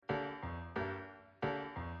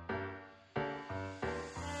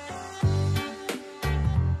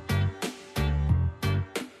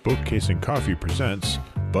Bookcase and Coffee presents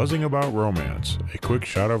Buzzing About Romance, a quick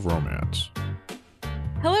shot of romance.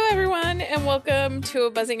 Hello, everyone, and welcome to a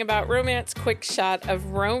Buzzing About Romance quick shot of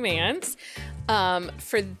romance.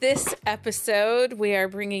 For this episode, we are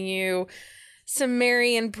bringing you some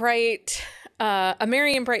Merry and Bright, a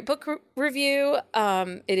Merry and Bright book review.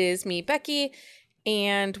 It is me, Becky,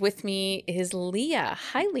 and with me is Leah.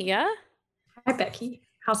 Hi, Leah. Hi, Becky.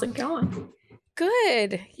 How's it going?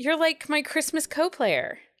 Good. You're like my Christmas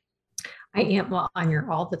co-player. I am. Well, I'm your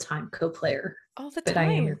all the time co-player. All the but time.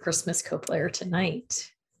 I am your Christmas co-player tonight.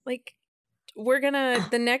 Like, we're gonna,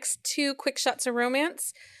 the next two quick shots of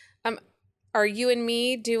romance are you and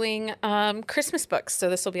me doing Christmas books. So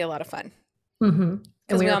this will be a lot of fun. Mm-hmm.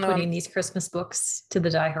 And we all are know putting these Christmas books to the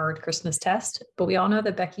diehard Christmas test. But we all know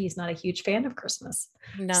that Becky is not a huge fan of Christmas.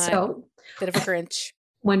 So, bit of a Grinch.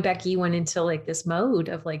 When Becky went into like this mode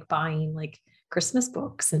of like buying like Christmas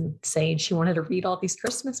books and saying she wanted to read all these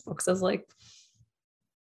Christmas books, I was like,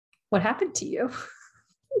 what happened to you?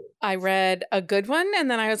 I read a good one and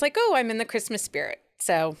then I was like, oh, I'm in the Christmas spirit.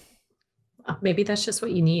 So maybe that's just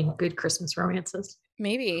what you need, good Christmas romances.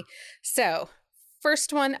 Maybe. So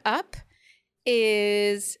first one up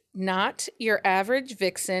is Not Your Average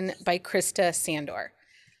Vixen by Krista Sandor.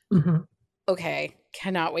 Mm-hmm. Okay.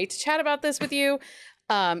 Cannot wait to chat about this with you.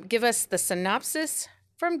 Give us the synopsis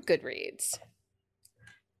from Goodreads.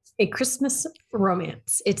 A Christmas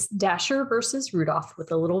romance. It's Dasher versus Rudolph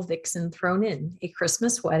with a little vixen thrown in. A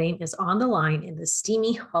Christmas wedding is on the line in the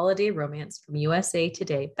steamy holiday romance from USA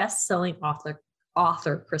Today best-selling author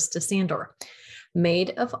Krista Sandor.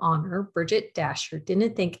 Maid of honor Bridget Dasher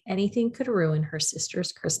didn't think anything could ruin her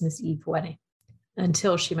sister's Christmas Eve wedding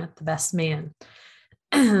until she met the best man.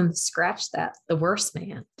 Scratch that, the worst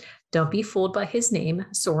man. Don't be fooled by his name.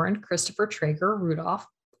 Soren Christopher Traeger Rudolph.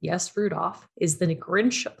 Yes, Rudolph is the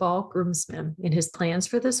Grinch of all groomsmen, and his plans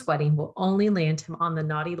for this wedding will only land him on the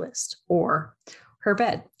naughty list or her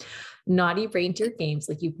bed. Naughty reindeer games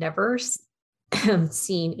like you've never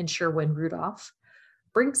seen ensure when Rudolph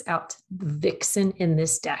brings out the vixen in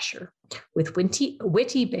this Dasher with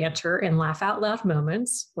witty banter and laugh out loud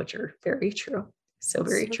moments, which are very true. So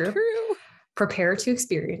very true. Prepare to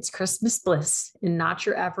experience Christmas bliss in Not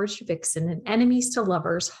Your Average Vixen and Enemies to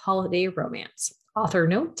Lovers holiday romance. Author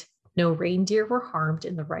note, no reindeer were harmed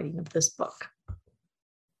in the writing of this book.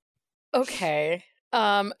 Okay.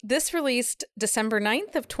 This released December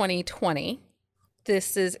 9th of 2020.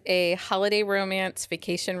 This is a holiday romance,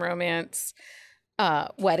 vacation romance,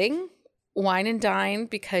 wedding, wine and dine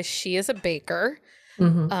because she is a baker.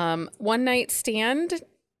 Mm-hmm. One night stand,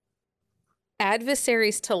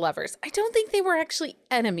 adversaries to lovers. I don't think they were actually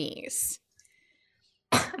enemies.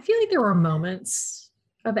 I feel like there were moments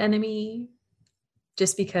of enemy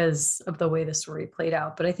just because of the way the story played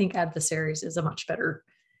out. But I think adversaries is a much better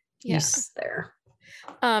use there.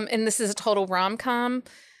 And this is a total rom-com.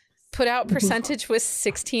 Put out percentage was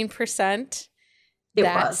 16%.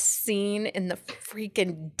 That scene in the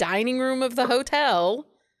freaking dining room of the hotel.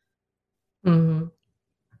 Mm-hmm.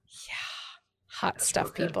 Yeah. Hot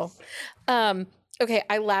stuff, people. Okay,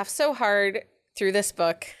 I laughed so hard through this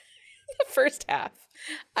book. The first half.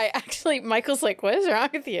 Michael's like, what is wrong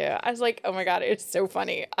with you? I was like, oh my God, it's so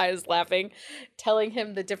funny. I was laughing, telling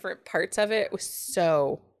him the different parts of it. It was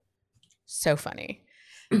so funny.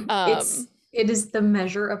 It is the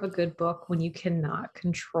measure of a good book when you cannot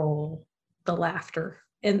control the laughter.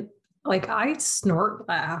 And like, I snort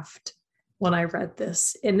laughed when I read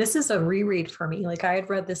this. And this is a reread for me. Like, I had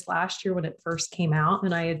read this last year when it first came out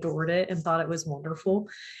and I adored it and thought it was wonderful.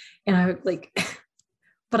 And I like...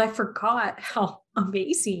 But I forgot how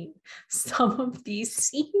amazing some of these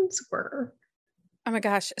scenes were. Oh my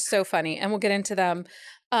gosh, so funny. And we'll get into them.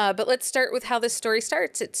 But let's start with how this story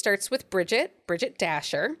starts. It starts with Bridget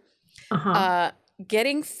Dasher,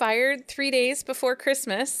 getting fired 3 days before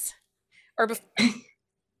Christmas. 2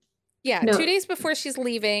 days before she's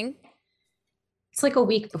leaving. It's like a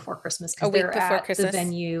week before Christmas because they're at the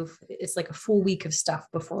venue. It's like a full week of stuff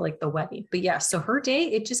before like the wedding. But yeah, so her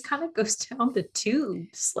day, it just kind of goes down the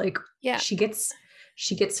tubes. Like she gets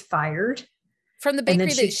fired from the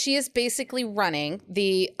bakery that she is basically running.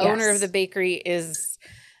 The owner of the bakery is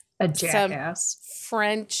a jackass,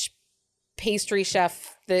 French pastry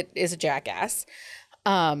chef that is a jackass,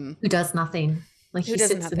 who does nothing. Like he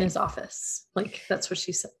sits in his office. Like that's what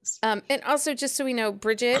she says. And also, just so we know,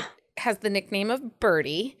 Bridget has the nickname of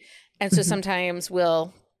Birdie. And so sometimes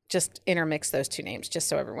we'll just intermix those two names just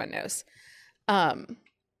so everyone knows.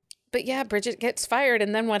 But yeah, Bridget gets fired.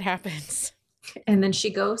 And then what happens? And then she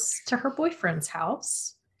goes to her boyfriend's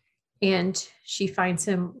house and she finds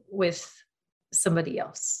him with somebody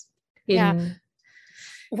else.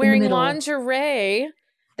 wearing middle lingerie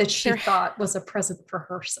that she thought was a present for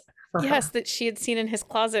her. Yes, that she had seen in his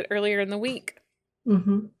closet earlier in the week.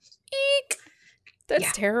 Mm-hmm. Eek!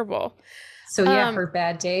 That's terrible. So her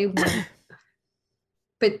bad day went,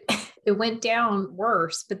 but it went down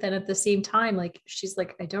worse. But then at the same time, like, she's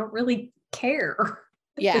like, I don't really care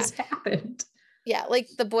that this happened. Yeah, like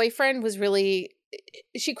the boyfriend was really,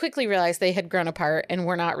 she quickly realized they had grown apart and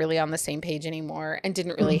were not really on the same page anymore and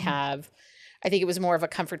didn't really have, I think it was more of a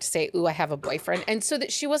comfort to say, ooh, I have a boyfriend. And so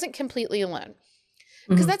that she wasn't completely alone.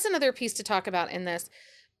 Because that's another piece to talk about in this.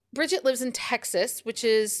 Bridget lives in Texas, which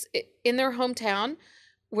is in their hometown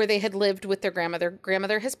where they had lived with their grandmother.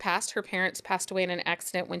 Grandmother has passed. Her parents passed away in an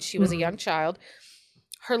accident when she was a young child.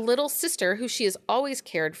 Her little sister, who she has always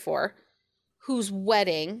cared for, whose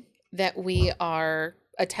wedding that we are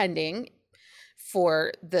attending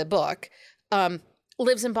for the book,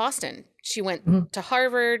 lives in Boston. She went to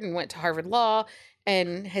Harvard and went to Harvard Law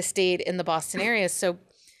and has stayed in the Boston area. So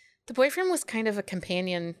the boyfriend was kind of a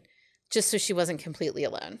companion just so she wasn't completely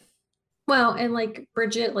alone. Well, and like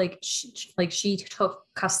Bridget, she took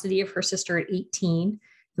custody of her sister at 18,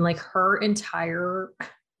 and like her entire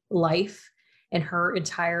life and her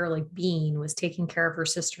entire like being was taking care of her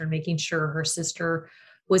sister and making sure her sister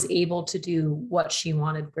was able to do what she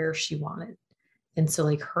wanted, where she wanted. And so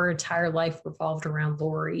like her entire life revolved around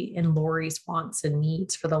Lori and Lori's wants and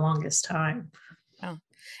needs for the longest time. Oh.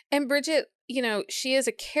 And Bridget, you know, she is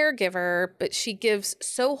a caregiver, but she gives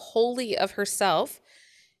so wholly of herself.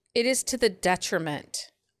 It is to the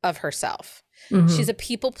detriment of herself. She's a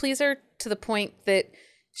people pleaser to the point that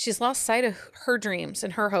she's lost sight of her dreams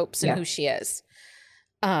and her hopes and who she is.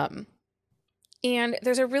 And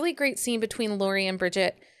there's a really great scene between Lori and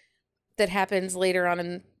Bridget that happens later on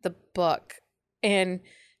in the book. And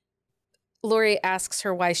Lori asks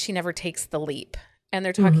her why she never takes the leap. And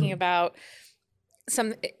they're talking about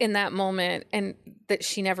some in that moment and that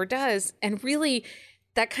she never does. And really,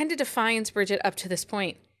 that kind of defines Bridget up to this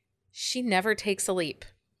point. She never takes a leap.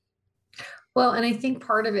 Well, and I think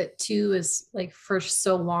part of it too is like for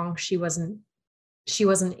so long she wasn't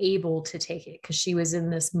able to take it because she was in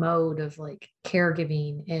this mode of like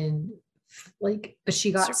caregiving and like, but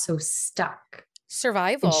she got so stuck.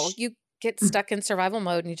 Survival. You get stuck in survival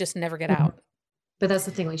mode and you just never get out. But that's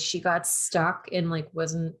the thing, like she got stuck and like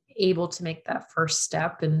wasn't able to make that first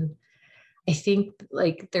step. And I think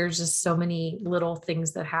like there's just so many little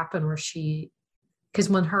things that happen where because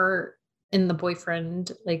when her and the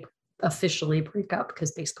boyfriend like officially break up,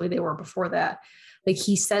 because basically they were before that, like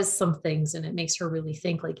he says some things and it makes her really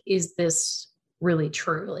think like, is this really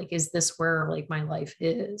true? Like, is this where like my life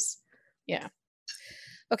is? Yeah.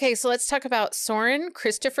 Okay, so let's talk about Soren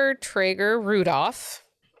Christopher Traeger Rudolph,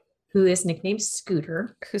 who is nicknamed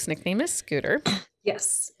Scooter. Whose nickname is Scooter.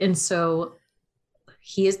 Yes. And so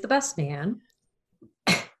he is the best man.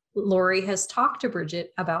 Lori has talked to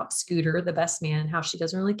Bridget about Scooter, the best man, how she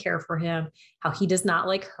doesn't really care for him, how he does not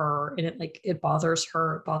like her. And it bothers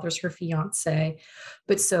her, it bothers her fiance.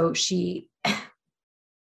 But so she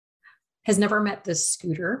has never met this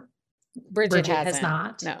Scooter. Bridget has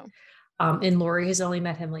not. No. And Lori has only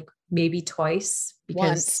met him like maybe twice.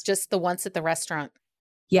 Once, just the once at the restaurant.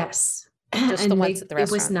 Yes. Just the once at the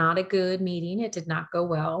restaurant. It was not a good meeting. It did not go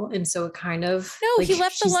well. And so it kind of. No, like, he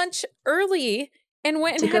left the lunch early and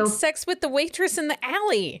went and had sex with the waitress in the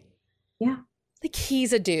alley. Yeah. Like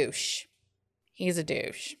he's a douche. He's a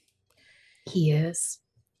douche. He is.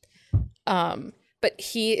 But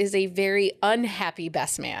he is a very unhappy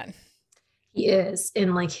best man. He is.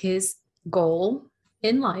 And like his goal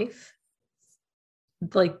in life,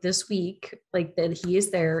 like this week, like that he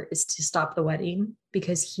is there is to stop the wedding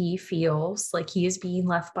because he feels like he is being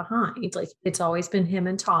left behind. Like it's always been him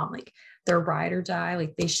and Tom, like they're ride or die.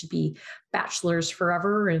 Like they should be bachelors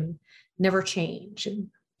forever and never change. And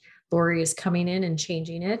Lori is coming in and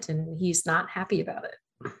changing it, and he's not happy about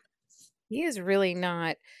it. He is really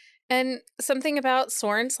not. And something about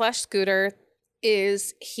Soren / Scooter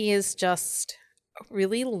is he is just a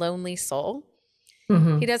really lonely soul.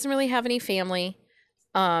 He doesn't really have any family.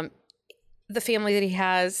 The family that he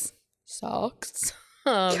has sucks.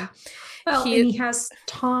 Well, and he has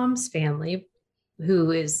Tom's family,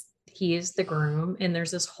 he is the groom. And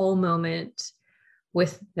there's this whole moment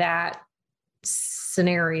with that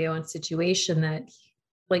scenario and situation that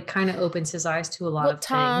like kind of opens his eyes to a lot of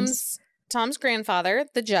things. Tom's grandfather,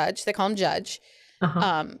 the judge, they call him Judge,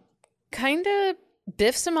 kind of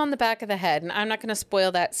biffs him on the back of the head. And I'm not going to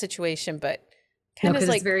spoil that situation, but kind of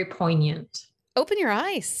like it's very poignant. Open your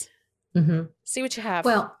eyes. See what you have.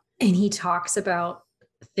 Well, and he talks about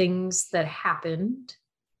things that happened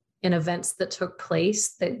and events that took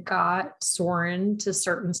place that got Soren to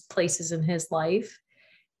certain places in his life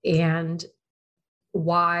and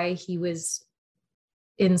why he was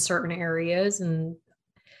in certain areas. And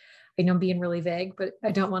I know I'm being really vague, but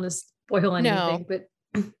I don't want to spoil anything.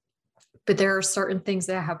 But there are certain things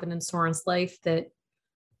that happened in Soren's life that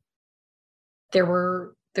there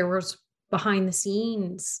was behind the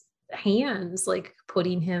scenes hands like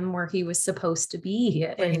putting him where he was supposed to be.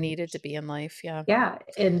 Where he needed to be in life. Yeah. Yeah.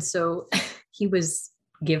 And so he was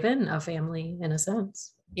given a family in a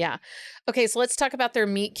sense. Yeah. Okay. So let's talk about their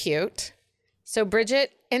meet cute. So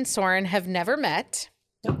Bridget and Soren have never met.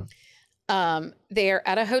 They are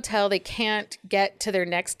at a hotel. They can't get to their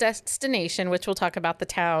next destination, which we'll talk about the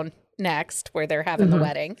town next, where they're having the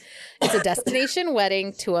wedding. It's a destination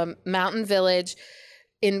wedding to a mountain village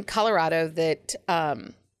in Colorado that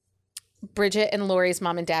Bridget and Lori's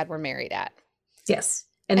mom and dad were married at. Yes.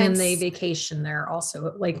 And then they vacation there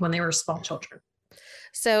also, like when they were small children.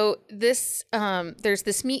 So this, there's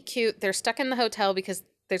this meet cute. They're stuck in the hotel because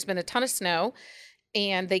there's been a ton of snow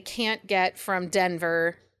and they can't get from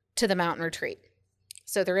Denver to the mountain retreat.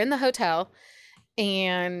 So they're in the hotel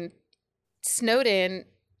and snowed in,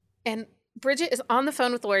 and Bridget is on the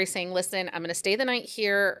phone with Lori saying, listen, I'm going to stay the night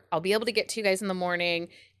here. I'll be able to get to you guys in the morning.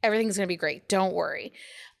 Everything's going to be great. Don't worry.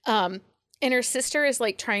 And her sister is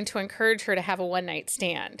like trying to encourage her to have a one night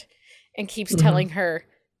stand and keeps telling her,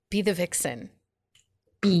 be the vixen.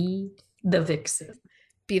 Be the vixen.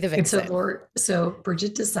 Be the vixen. And so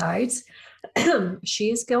Bridget decides she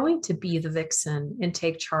is going to be the vixen and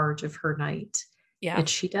take charge of her night. Yeah. And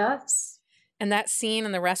she does. And that scene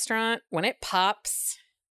in the restaurant, when it pops.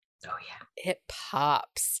 Oh, yeah. It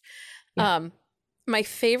pops. Yeah. My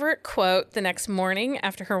favorite quote the next morning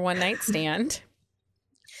after her one night stand,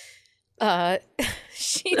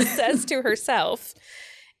 she says to herself,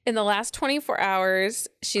 in the last 24 hours,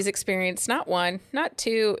 she's experienced not one, not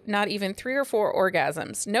two, not even 3 or 4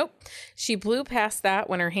 orgasms. Nope. She blew past that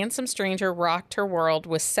when her handsome stranger rocked her world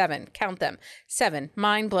with 7, count them, 7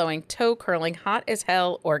 mind-blowing, toe-curling, hot as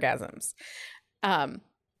hell orgasms.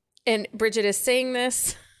 And Bridget is saying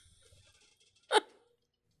this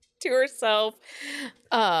to herself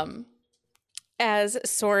as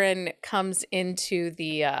Soren comes into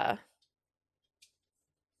the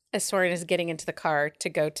as Soren is getting into the car to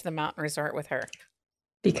go to the mountain resort with her.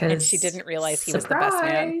 Because she didn't realize he was the best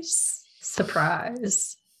man.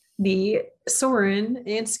 Surprise. The Soren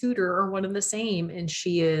and Scooter are one and the same, and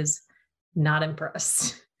she is not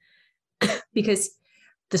impressed. Because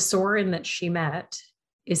the Soren that she met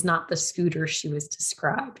is not the Scooter she was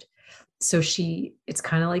described. So it's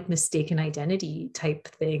kind of like mistaken identity type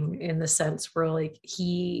thing in the sense where like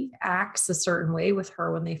he acts a certain way with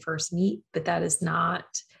her when they first meet, but that is not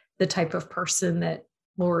the type of person that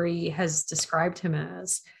Lori has described him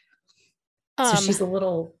as. So she's a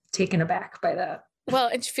little taken aback by that. Well,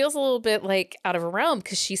 and she feels a little bit like out of her realm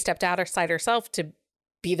because she stepped outside herself to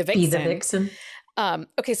be the vixen. Be the vixen.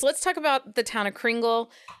 Okay, so let's talk about the town of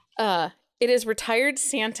Kringle. It is retired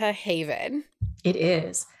Santa haven. It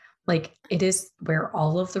is. Like, it is where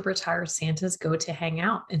all of the retired Santas go to hang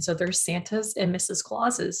out. And so there's Santas and Mrs.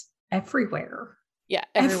 Clauses everywhere. Yeah,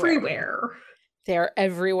 everywhere. They're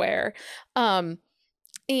everywhere. And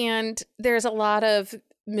there's a lot of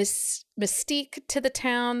mystique to the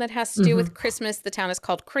town that has to do with Christmas. The town is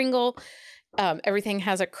called Kringle. Everything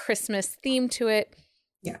has a Christmas theme to it.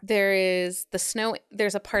 Yeah. There is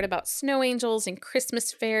there's a part about snow angels and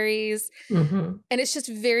Christmas fairies. And it's just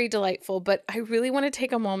very delightful. But I really want to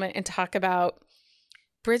take a moment and talk about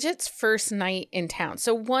Bridget's first night in town.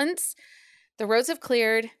 So once the roads have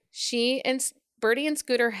cleared, she and Bertie and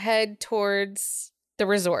Scooter head towards the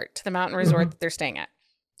resort, to the mountain resort that they're staying at.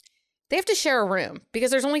 They have to share a room because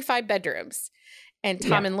there's only 5 bedrooms. And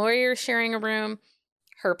Tom and Lori are sharing a room.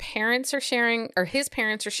 His parents are sharing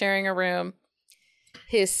a room.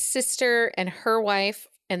 His sister and her wife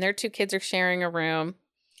and their 2 kids are sharing a room.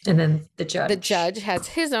 And then the judge. The judge has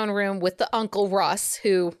his own room with the Uncle Russ,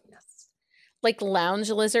 who, like lounge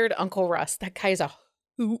lizard Uncle Russ, that guy's a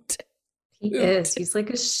hoot. He is. He's like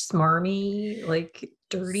a smarmy, like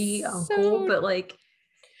dirty uncle, but like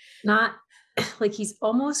not like he's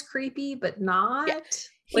almost creepy, but not. Yeah.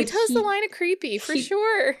 He toes the line of creepy for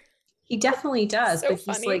sure. He definitely does, but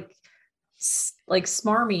funny. He's like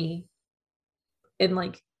smarmy and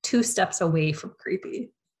like 2 steps away from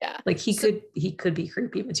creepy. Yeah. Like he could be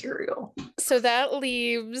creepy material. So that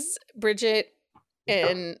leaves Bridget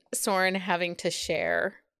and Soren having to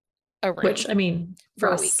share a room. Which, I mean, for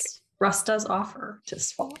a week. Russ does offer to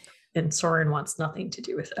swap, and Soren wants nothing to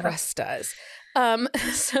do with that. Russ does.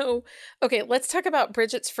 So, okay, let's talk about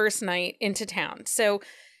Bridget's first night into town. So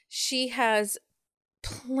she has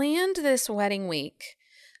planned this wedding week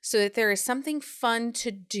so that there is something fun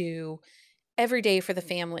to do every day for the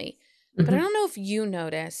family. Mm-hmm. But I don't know if you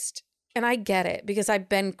noticed, and I get it because I've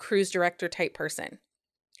been cruise director type person.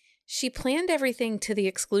 She planned everything to the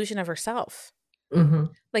exclusion of herself. Mm-hmm.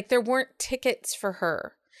 Like there weren't tickets for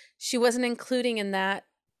her. She wasn't including in that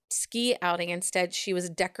ski outing. Instead, she was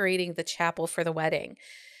decorating the chapel for the wedding.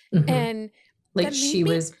 Mm-hmm. And like she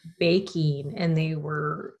was baking and they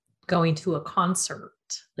were going to a concert.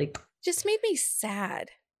 Like just made me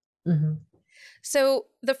sad. Mm-hmm. So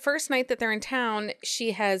the first night that they're in town,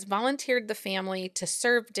 she has volunteered the family to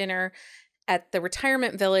serve dinner at the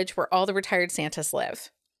retirement village where all the retired Santas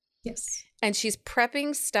live. Yes. And she's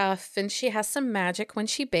prepping stuff, and she has some magic when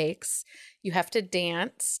she bakes. You have to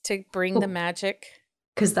dance to bring the magic.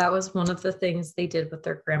 Because that was one of the things they did with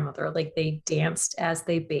their grandmother. Like they danced as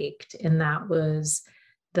they baked, and that was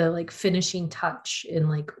the like finishing touch in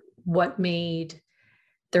like what made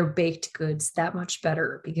their baked goods that much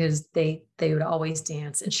better, because they would always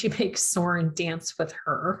dance, and she makes Soren dance with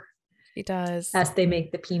her. She does. As they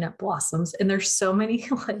make the peanut blossoms. And there's so many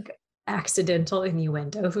like accidental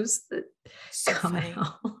innuendos that come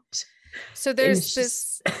out. So there's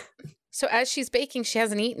this. So as she's baking, she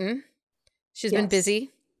hasn't eaten. She's been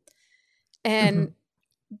busy. And,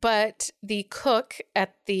 but the cook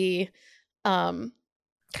at the kind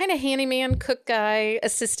of handyman cook guy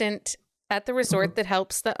assistant at the resort that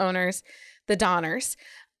helps the owners, the Donners,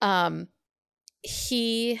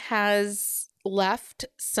 he has left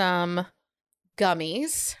some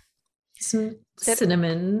gummies. Some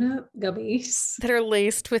cinnamon gummies that are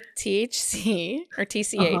laced with THC or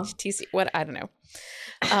TCH, TC, what, I don't know.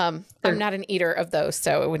 I'm not an eater of those,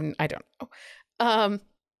 so I don't know.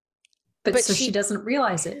 But so she doesn't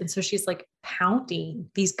realize it. And so she's like pounding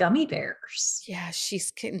these gummy bears. Yeah,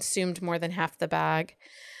 she's consumed more than half the bag.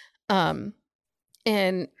 And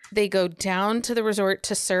they go down to the resort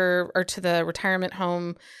to serve, or to the retirement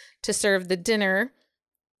home to serve the dinner.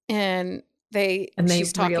 And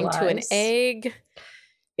she's talking to an egg.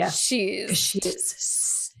 Yeah. She is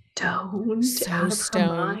stoned. So out of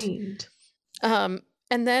stoned. Her mind.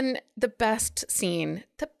 And then the best scene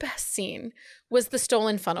was the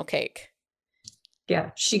stolen funnel cake.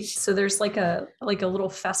 Yeah. So there's like a little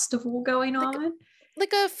festival going on.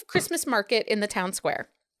 Like a Christmas market in the town square.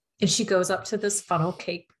 And she goes up to this funnel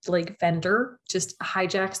cake like vendor, just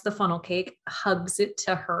hijacks the funnel cake, hugs it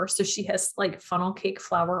to her. So she has like funnel cake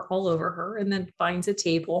flour all over her, and then finds a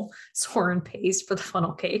table. Soren pays for the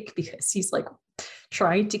funnel cake because he's like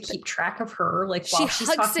trying to keep track of her, like while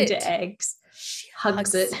she's talking to eggs. She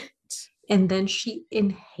hugs it. And then she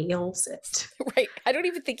inhales it. Right. I don't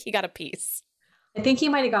even think he got a piece. I think he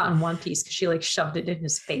might have gotten one piece because she like shoved it in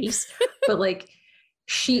his face. But like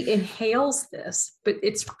she inhales this, but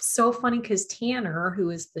it's so funny because Tanner, who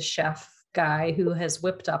is the chef guy who has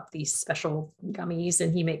whipped up these special gummies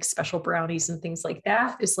and he makes special brownies and things like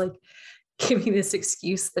that, is like giving this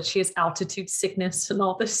excuse that she has altitude sickness and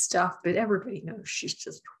all this stuff. But everybody knows she's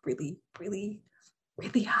just really, really,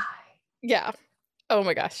 really high. Yeah. Oh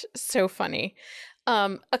my gosh. So funny.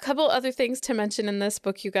 A couple other things to mention in this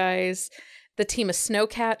book, you guys. The team of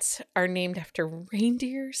snowcats are named after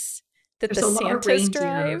reindeers that the Santas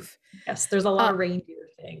drive. Yes, there's a lot of reindeer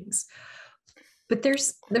things. But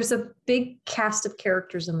there's a big cast of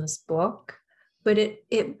characters in this book, but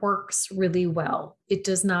it works really well. It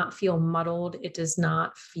does not feel muddled. It does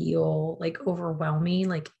not feel like overwhelming.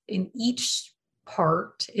 Like in each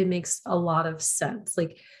part, it makes a lot of sense.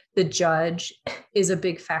 Like the judge is a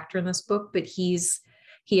big factor in this book, but he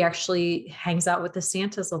actually hangs out with the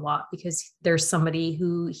Santas a lot because there's somebody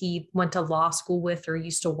who he went to law school with or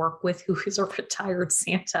used to work with who is a retired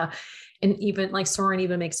Santa. And even like Soren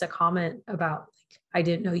even makes a comment about, like, I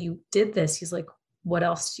didn't know you did this. He's like, what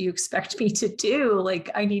else do you expect me to do? Like,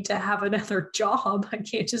 I need to have another job. I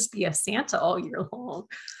can't just be a Santa all year long.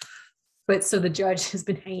 But so the judge has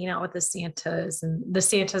been hanging out with the Santas, and the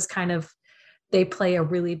Santas they play a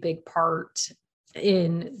really big part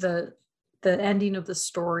in the ending of the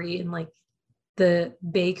story, and like the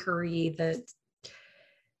bakery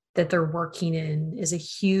that they're working in is a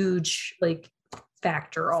huge like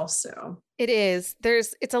factor also. It is.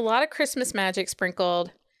 It's a lot of Christmas magic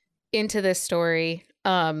sprinkled into this story.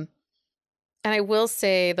 And I will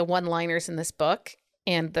say the one-liners in this book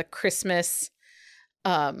and the Christmas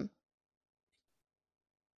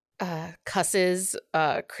cusses,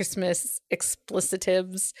 Christmas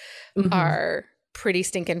explicitives are pretty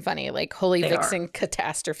stinking funny, like Holy Vixen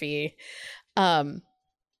Catastrophe. But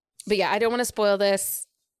yeah, I don't want to spoil this.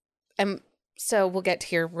 So we'll get to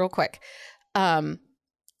here real quick.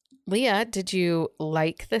 Leah, did you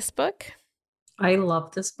like this book? I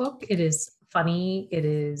love this book. It is funny. It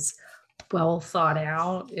is well thought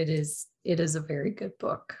out. It is a very good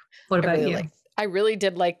book. What about you? I really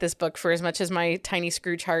did like this book, for as much as my tiny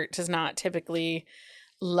Scrooge heart does not typically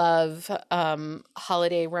love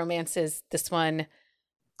holiday romances. This one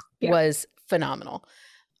was phenomenal.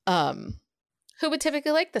 Who would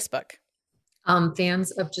typically like this book?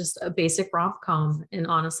 Fans of just a basic rom-com. And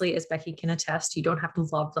honestly, as Becky can attest, you don't have to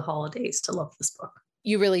love the holidays to love this book.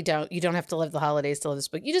 You really don't. You don't have to love the holidays to love this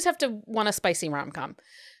book. You just have to want a spicy rom-com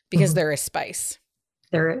because there is spice.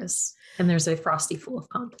 There is. And there's a Frosty full of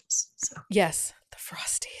condoms. So. Yes, the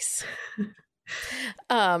Frosties.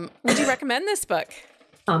 Would you recommend this book?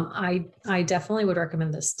 I definitely would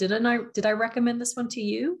recommend this. Did I recommend this one to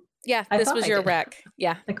you? Yeah, this was your rec.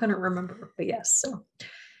 Yeah. I couldn't remember, but yes. So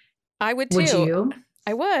I would too. Would you?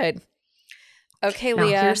 I would. Okay, now,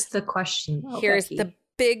 Leah. here's the question. Here's Becky. the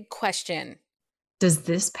big question. Does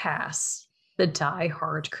this pass the Die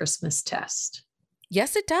Hard Christmas test?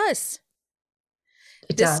 Yes, it does.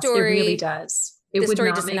 It does. It really does. It would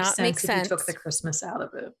not make sense if you took the Christmas out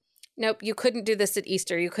of it. Nope. You couldn't do this at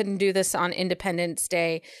Easter. You couldn't do this on Independence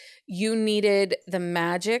Day. You needed the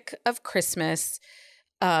magic of Christmas.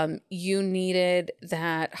 You needed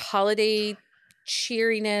that holiday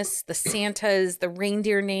cheeriness, the Santas, the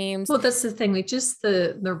reindeer names. Well, that's the thing. Like, just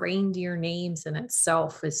the reindeer names in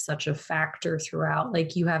itself is such a factor throughout.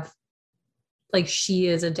 Like, you have, like, she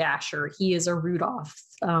is a Dasher, he is a Rudolph.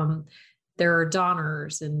 There are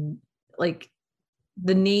Donners, and like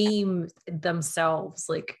the name themselves,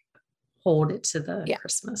 like, hold it to the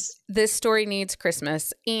Christmas. This story needs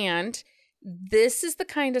Christmas, and this is the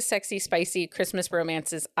kind of sexy, spicy Christmas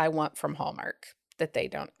romances I want from Hallmark that they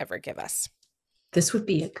don't ever give us. This would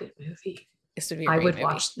be a good movie. This would be a great movie.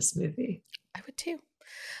 Watch this movie. I would too.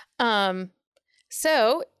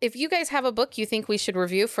 So if you guys have a book you think we should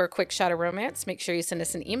review for a quick shot of romance, make sure you send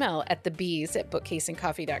us an email at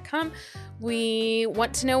thebees@bookcaseandcoffee.com. We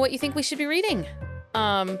want to know what you think we should be reading.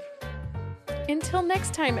 Until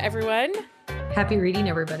next time, everyone. Happy reading,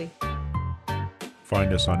 everybody.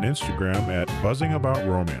 Find us on Instagram at Buzzing About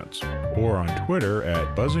Romance or on Twitter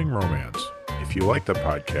at Buzzing Romance. If you like the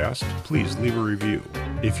podcast, please leave a review.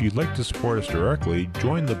 If you'd like to support us directly,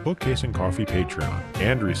 join the Bookcase and Coffee Patreon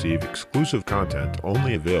and receive exclusive content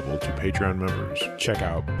only available to Patreon members. Check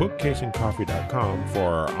out bookcaseandcoffee.com for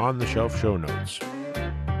our on-the-shelf show notes.